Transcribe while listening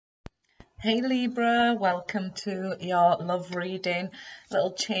Hey Libra, welcome to your love reading.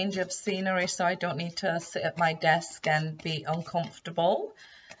 Little change of scenery so I don't need to sit at my desk and be uncomfortable.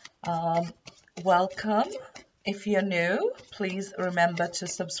 Welcome. If you're new, please remember to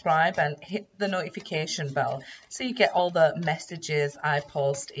subscribe and hit the notification bell so you get all the messages I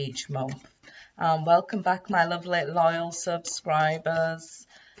post each month. Welcome back, my lovely loyal subscribers.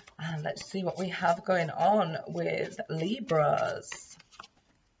 And let's see what we have going on with Libras.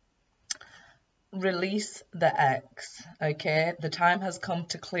 Release the ex. Okay, the time has come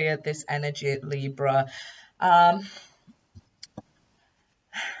to clear this energy, Libra.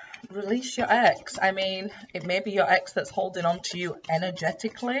 Release your ex. I mean, it may be your ex that's holding on to you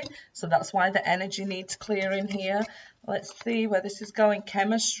energetically, so that's why the energy needs clearing here. Let's see where this is going.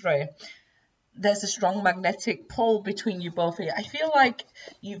 Chemistry. There's a strong magnetic pull between you both here. I feel like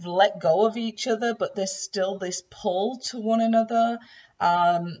you've let go of each other, but there's still this pull to one another.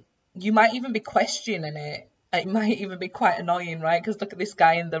 You might even be questioning it. It might even be quite annoying, right? Because look at this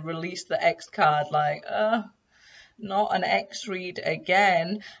guy in the release the ex card, like, not an ex read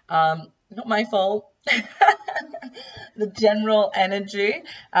again. Not my fault. The general energy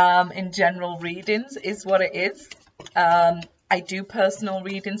in general readings is what it is. I do personal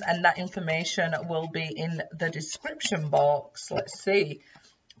readings and that information will be in the description box. Let's see.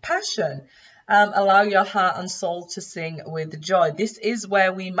 Passion. Allow your heart and soul to sing with joy. This is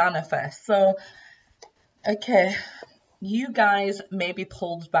where we manifest. So, okay, you guys may be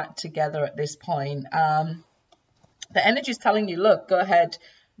pulled back together at this point. The energy is telling you, look, go ahead,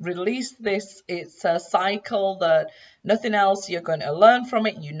 release this. It's a cycle that nothing else, you're going to learn from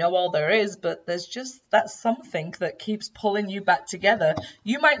it. You know all there is, but there's just that something that keeps pulling you back together.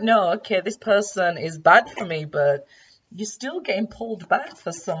 You might know, okay, this person is bad for me, but you're still getting pulled back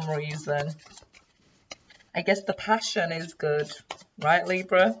for some reason. I guess the passion is good, right,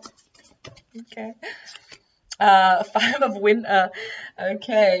 Libra? Okay. Five of Winter.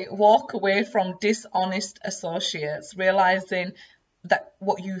 Okay, walk away from dishonest associates, realizing that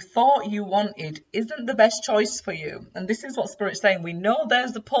what you thought you wanted isn't the best choice for you. And this is what Spirit's saying. We know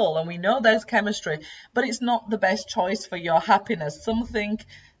there's the pull and we know there's chemistry, but it's not the best choice for your happiness. Something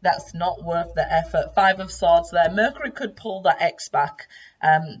that's not worth the effort. Five of Swords there. Mercury could pull that ex back.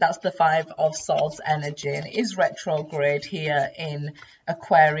 That's the Five of Swords energy. And it is retrograde here in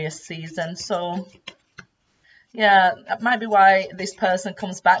Aquarius season. So, yeah, that might be why this person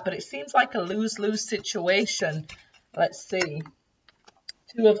comes back. But it seems like a lose-lose situation. Let's see.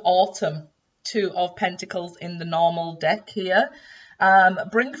 Two of Autumn. Two of Pentacles in the normal deck here.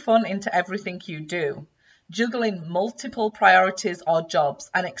 Bring fun into everything you do. Juggling multiple priorities or jobs,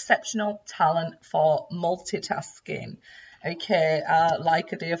 an exceptional talent for multitasking. Okay,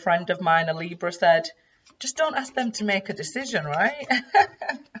 like a dear friend of mine, a Libra, said, just don't ask them to make a decision, right?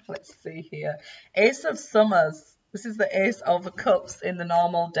 Let's see here. Ace of Summers. This is the Ace of Cups in the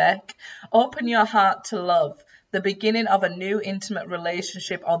normal deck. Open your heart to love. The beginning of a new intimate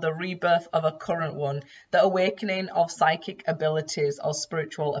relationship or the rebirth of a current one. The awakening of psychic abilities or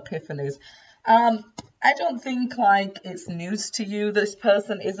spiritual epiphanies. I don't think like it's news to you this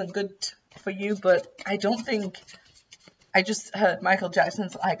person isn't good for you, but I don't think, I just heard Michael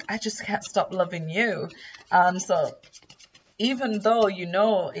Jackson's like, I just can't stop loving you. So even though you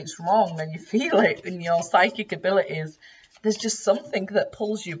know it's wrong and you feel it in your psychic abilities, there's just something that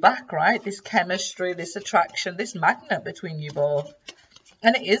pulls you back, right? This chemistry, this attraction, this magnet between you both.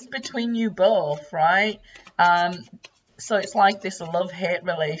 And it is between you both, right? So it's like this love-hate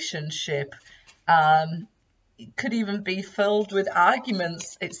relationship. It could even be filled with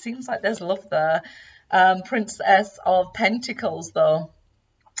arguments. It seems like there's love there. Princess of Pentacles, though.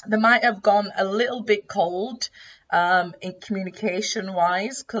 They might have gone a little bit cold in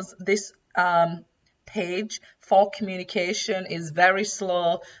communication-wise, because this page for communication is very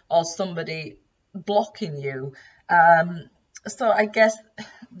slow or somebody blocking you. So I guess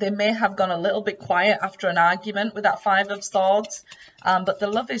they may have gone a little bit quiet after an argument with that Five of Swords, but the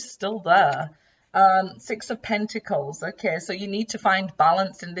love is still there. Six of Pentacles. Okay, so you need to find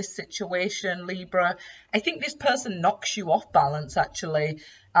balance in this situation, Libra. I think this person knocks you off balance, actually.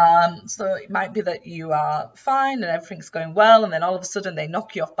 So it might be that you are fine and everything's going well, and then all of a sudden they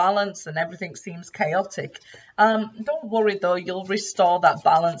knock you off balance and everything seems chaotic. Don't worry though, you'll restore that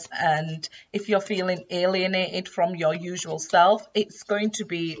balance, and if you're feeling alienated from your usual self, it's going to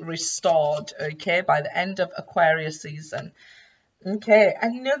be restored, okay, by the end of Aquarius season. Okay,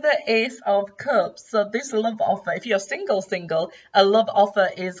 another Ace of Cups. So this love offer, if you're single, a love offer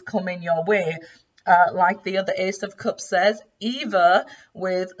is coming your way. Like the other Ace of Cups says, either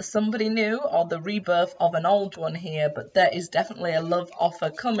with somebody new or the rebirth of an old one here, but there is definitely a love offer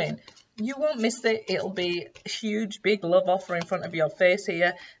coming. You won't miss it. It'll be a huge, big love offer in front of your face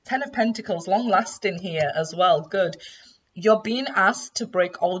here. 10 of Pentacles, long lasting here as well. Good. You're being asked to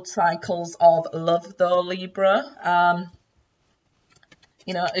break old cycles of love though, Libra.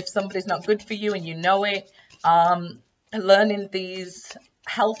 You know, if somebody's not good for you and you know it, learning these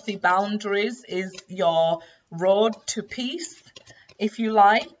healthy boundaries is your road to peace, if you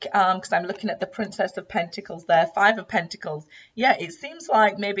like, because I'm looking at the Princess of Pentacles there, 5 of Pentacles. Yeah, it seems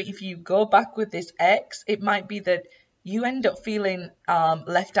like maybe if you go back with this ex, it might be that you end up feeling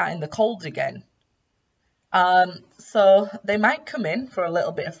left out in the cold again. So they might come in for a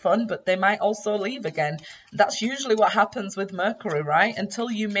little bit of fun, but they might also leave again. That's usually what happens with Mercury, right? Until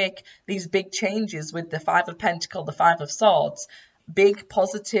you make these big changes with the 5 of Pentacles, the 5 of Swords, big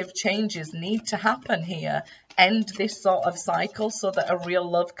positive changes need to happen here. End this sort of cycle so that a real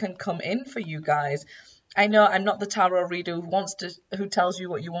love can come in for you guys. I know I'm not the tarot reader who tells you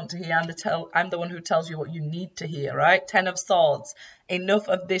what you want to hear. I'm the one who tells you what you need to hear, right? 10 of Swords. Enough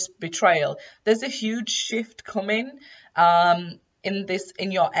of this betrayal. There's a huge shift coming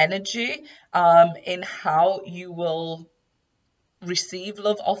in your energy, in how you will receive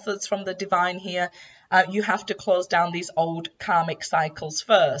love offers from the divine here. You have to close down these old karmic cycles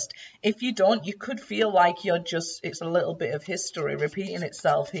first. If you don't, you could feel like it's a little bit of history repeating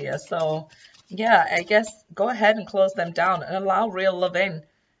itself here. So yeah, I guess go ahead and close them down and allow real love in.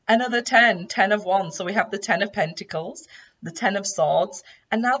 Another 10 of Wands. So we have the 10 of Pentacles, the 10 of Swords,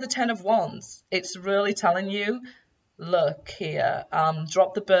 and now the 10 of Wands. It's really telling you, look here,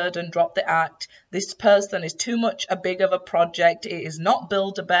 drop the burden, drop the act. This person is too much a big of a project. It is not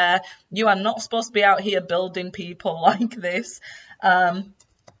Build-A-Bear. You are not supposed to be out here building people like this.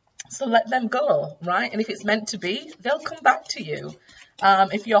 So let them go, right? And if it's meant to be, they'll come back to you.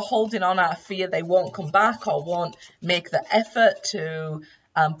 If you're holding on out of fear they won't come back or won't make the effort to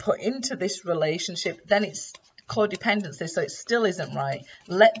put into this relationship, then it's codependency, so it still isn't right.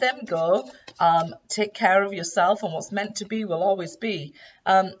 Let them go. Take care of yourself, and what's meant to be will always be.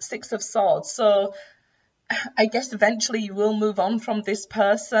 6 of Swords. So I guess eventually you will move on from this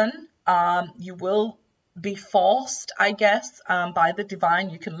person. You will be forced, I guess, by the divine.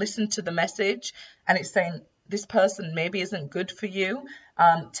 You can listen to the message and it's saying this person maybe isn't good for you.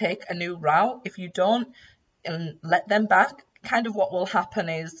 Take a new route. If you don't, and let them back, kind of what will happen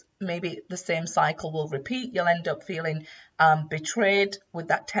is maybe the same cycle will repeat. You'll end up feeling betrayed with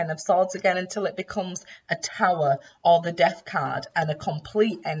that 10 of Swords again until it becomes a Tower or the Death card and a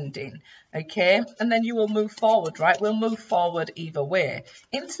complete ending. Okay, and then you will move forward, right? We'll move forward either way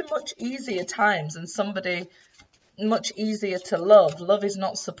into much easier times and somebody much easier to love. Love is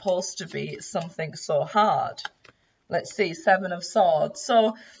not supposed to be something so hard. Let's see, 7 of Swords.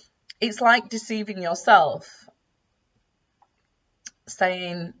 So it's like deceiving yourself,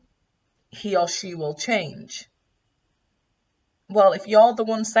 saying he or she will change. Well, if you're the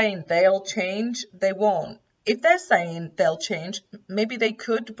one saying they'll change, they won't. If they're saying they'll change, maybe they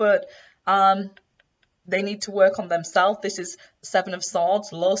could, but they need to work on themselves. This is 7 of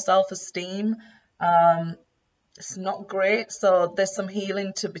Swords, low self-esteem. It's not great, so there's some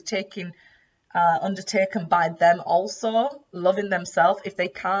healing to be undertaken by them also, loving themselves. If they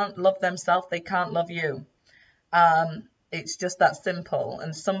can't love themselves, they can't love you. It's just that simple.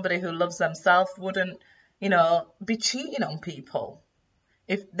 And somebody who loves themselves wouldn't, you know, be cheating on people.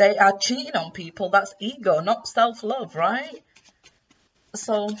 If they are cheating on people, that's ego, not self-love, right?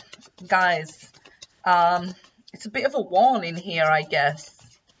 So, guys, it's a bit of a warning here, I guess.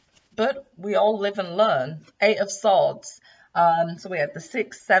 But we all live and learn. 8 of Swords. So we have the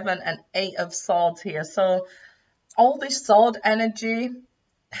 6, 7, and 8 of Swords here. So all this sword energy,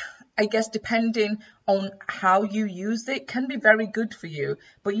 I guess depending on how you use it, can be very good for you.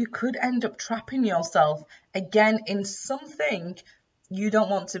 But you could end up trapping yourself again in something you don't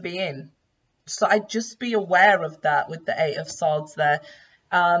want to be in. So I'd just be aware of that with the 8 of Swords there.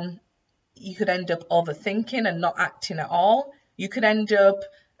 You could end up overthinking and not acting at all. You could end up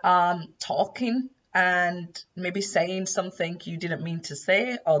talking and maybe saying something you didn't mean to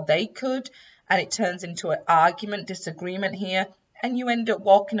say, or they could, and it turns into an argument, disagreement here, and you end up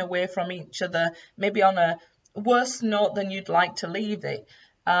walking away from each other, maybe on a worse note than you'd like to leave it.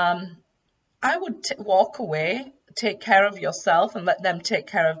 I would walk away, take care of yourself, and let them take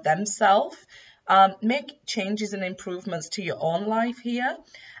care of themselves. Make changes and improvements to your own life here.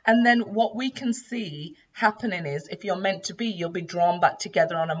 And then what we can see happening is, if you're meant to be, you'll be drawn back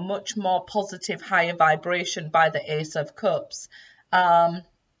together on a much more positive, higher vibration by the Ace of Cups.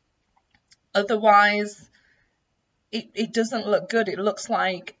 Otherwise, it doesn't look good. It looks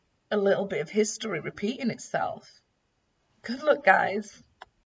like a little bit of history repeating itself. Good luck, guys.